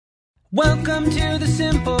Welcome to the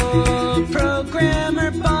Simple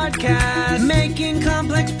Programmer Podcast, making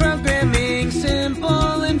complex programming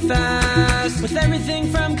simple and fast, with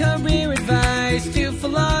everything from career advice to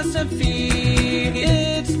philosophy.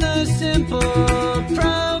 It's the Simple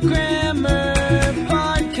Programmer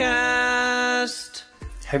Podcast.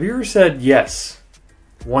 Have you ever said yes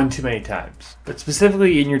one too many times? But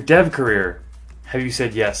specifically in your dev career, have you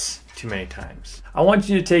said yes too many times? I want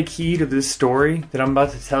you to take heed of this story that I'm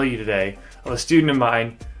about to tell you today of a student of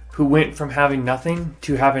mine who went from having nothing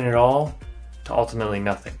to having it all to ultimately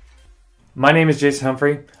nothing. My name is Jason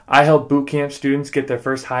Humphrey. I help bootcamp students get their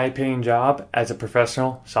first high-paying job as a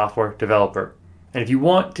professional software developer. And if you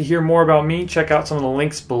want to hear more about me, check out some of the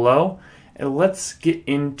links below. And let's get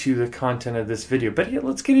into the content of this video. But yeah,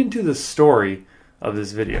 let's get into the story of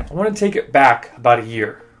this video. I want to take it back about a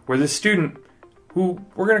year, where this student, who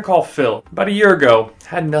we're going to call Phil, about a year ago,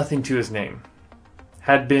 had nothing to his name.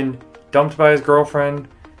 Had been dumped by his girlfriend,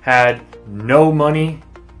 had no money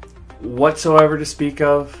whatsoever to speak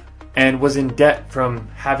of, and was in debt from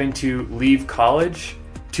having to leave college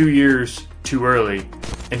 2 years too early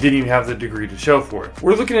and didn't even have the degree to show for it.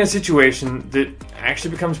 We're looking at a situation that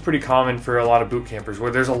actually becomes pretty common for a lot of boot campers,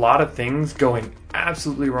 where there's a lot of things going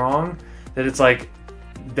absolutely wrong that it's like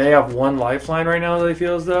they have one lifeline right now that they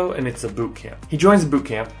feel as though, and it's a boot camp. He joins the boot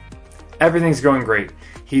camp. Everything's going great.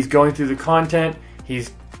 He's going through the content.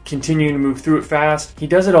 He's continuing to move through it fast. He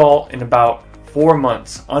does it all in about 4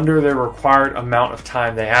 months, under the required amount of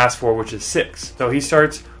time they ask for, which is 6. So he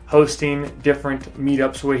starts hosting different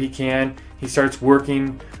meetups where he can. He starts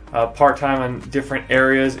working part-time on different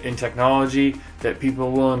areas in technology that people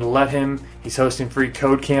are willing to let him. He's hosting free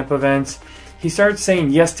code camp events. He starts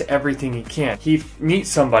saying yes to everything he can. He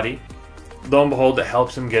meets somebody, lo and behold, that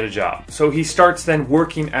helps him get a job. So he starts then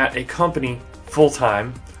working at a company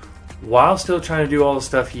full-time while still trying to do all the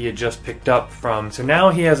stuff he had just picked up from. So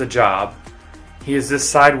now he has a job. He has this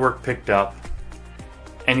side work picked up.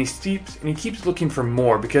 And he keeps looking for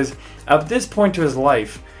more, because at this point to his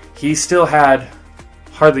life, he still had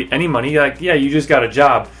hardly any money. Like, yeah, you just got a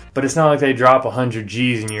job, but it's not like they drop 100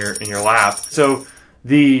 G's in your lap. So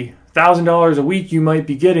the $1,000 a week you might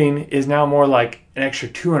be getting is now more like an extra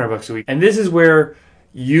 $200 a week. And this is where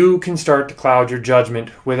you can start to cloud your judgment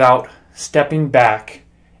without stepping back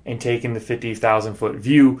and taking the 50,000 foot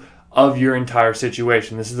view of your entire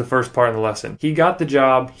situation. This is the first part of the lesson. He got the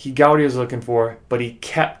job, he got what he was looking for, but he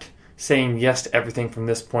kept saying yes to everything from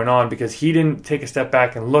this point on, because he didn't take a step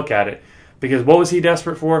back and look at it. Because what was he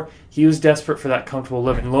desperate for? He was desperate for that comfortable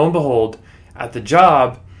living. And lo and behold, at the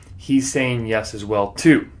job, he's saying yes as well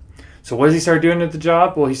too. So what does he start doing at the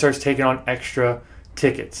job? Well, he starts taking on extra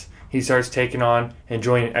tickets. He starts taking on and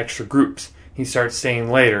joining extra groups. He starts staying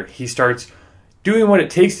later. He starts doing what it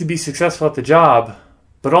takes to be successful at the job.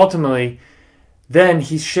 But ultimately, then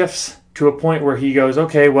he shifts to a point where he goes,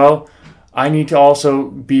 okay, well, I need to also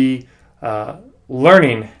be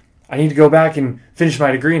learning. I need to go back and finish my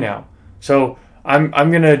degree now. So I'm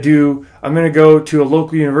gonna go to a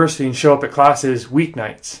local university and show up at classes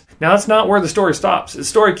weeknights. Now, that's not where the story stops. The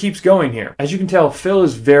story keeps going here. As you can tell, Phil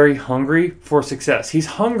is very hungry for success. He's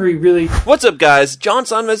hungry, really. What's up, guys? John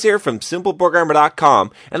Sonmez here from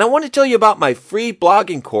SimpleProgrammer.com, and I want to tell you about my free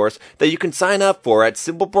blogging course that you can sign up for at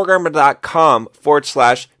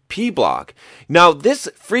SimpleProgrammer.com/pblog. Now, this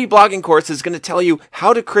free blogging course is going to tell you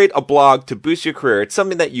how to create a blog to boost your career. It's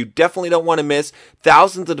something that you definitely don't want to miss.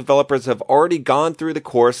 Thousands of developers have already gone through the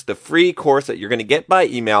course, the free course that you're going to get by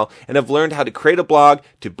email, and have learned how to create a blog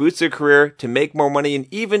to boost their career, to make more money, and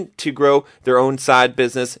even to grow their own side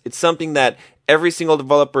business. It's something that every single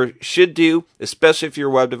developer should do, especially if you're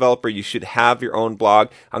a web developer. You should have your own blog.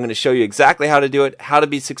 I'm going to show you exactly how to do it, how to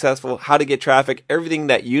be successful, how to get traffic, everything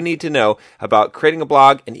that you need to know about creating a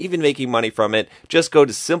blog and even making money from it. Just go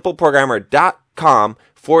to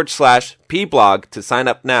simpleprogrammer.com/pblog to sign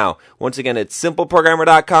up now. Once again, it's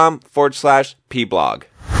simpleprogrammer.com/pblog.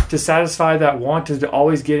 To satisfy that want of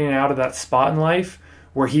always getting out of that spot in life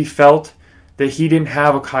where he felt that he didn't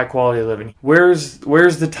have a high quality of living. Where's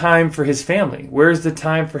the time for his family? Where's the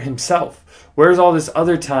time for himself? Where's all this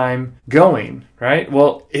other time going, right?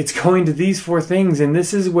 Well, it's going to these 4 things, and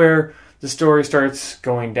this is where the story starts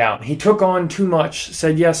going down. He took on too much,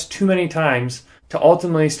 said yes too many times, to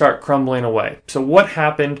ultimately start crumbling away. So what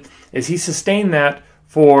happened is he sustained that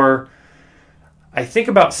for, I think,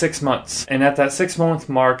 about 6 months. And at that 6-month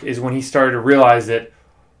mark is when he started to realize that,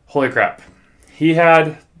 holy crap, he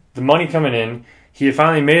had the money coming in, he had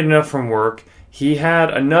finally made enough from work, he had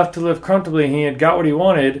enough to live comfortably, he had got what he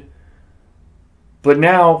wanted, but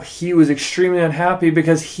now he was extremely unhappy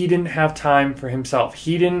because he didn't have time for himself.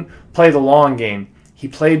 He didn't play the long game. He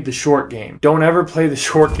played the short game. Don't ever play the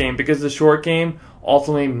short game, because the short game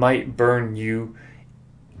ultimately might burn you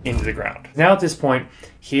into the ground. Now at this point,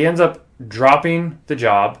 he ends up dropping the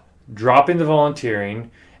job, dropping the volunteering,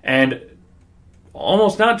 and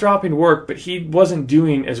almost not dropping work, but he wasn't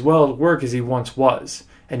doing as well at work as he once was,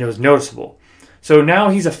 and it was noticeable. So now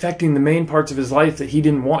he's affecting the main parts of his life that he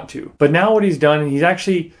didn't want to. But now what he's done, he's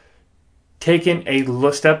actually taken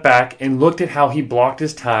a step back and looked at how he blocked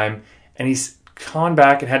his time, and he's gone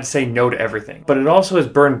back and had to say no to everything. But it also has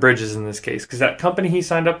burned bridges in this case, because that company he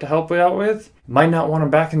signed up to help out with might not want him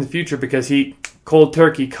back in the future because he cold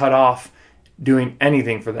turkey cut off doing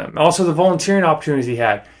anything for them. Also, the volunteering opportunities he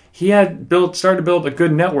had started to build a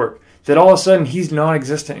good network that all of a sudden he's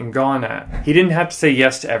non-existent and gone at. He didn't have to say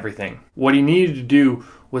yes to everything. What he needed to do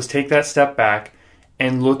was take that step back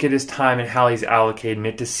and look at his time and how he's allocating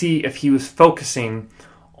it to see if he was focusing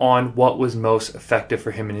on what was most effective for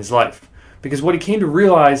him in his life. Because what he came to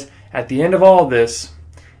realize at the end of all of this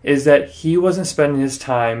is that he wasn't spending his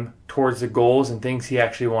time towards the goals and things he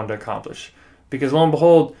actually wanted to accomplish. Because lo and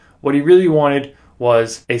behold, what he really wanted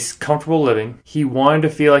was a comfortable living. He wanted to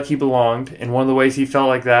feel like he belonged, and one of the ways he felt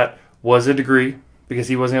like that was a degree, because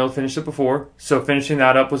he wasn't able to finish it before. So finishing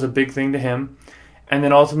that up was a big thing to him. And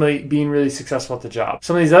then ultimately being really successful at the job.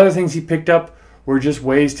 Some of these other things he picked up were just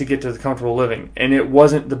ways to get to the comfortable living. And it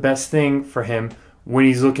wasn't the best thing for him when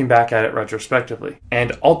he's looking back at it retrospectively.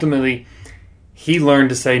 And ultimately, he learned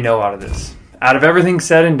to say no out of this. Out of everything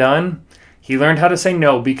said and done, he learned how to say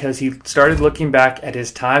no because he started looking back at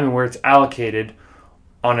his time and where it's allocated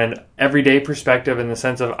on an everyday perspective, in the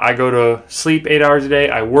sense of, I go to sleep 8 hours a day,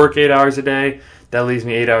 I work 8 hours a day, that leaves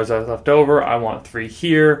me 8 hours left over. I want 3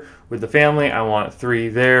 here with the family, I want 3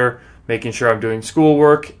 there, making sure I'm doing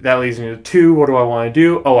schoolwork. That leaves me with 2. What do I want to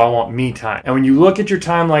do? Oh, I want me time. And when you look at your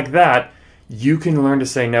time like that, you can learn to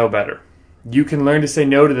say no better. You can learn to say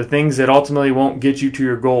no to the things that ultimately won't get you to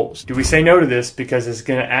your goals. Do we say no to this because it's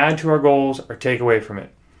going to add to our goals or take away from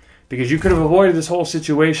it? Because you could have avoided this whole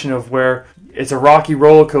situation of where it's a rocky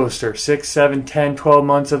roller coaster, 6, 7, 10, 12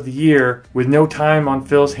 months of the year with no time on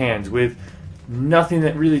Phil's hands, with nothing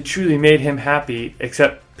that really truly made him happy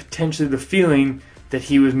except potentially the feeling that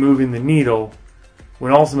he was moving the needle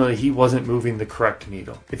when ultimately he wasn't moving the correct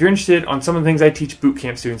needle. If you're interested on some of the things I teach boot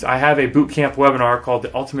camp students, I have a boot camp webinar called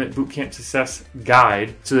the Ultimate Boot Camp Success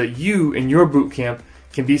Guide, so that you in your boot camp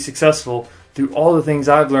can be successful through all the things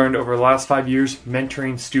I've learned over the last 5 years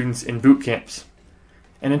mentoring students in boot camps.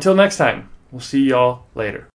 And until next time, we'll see y'all later.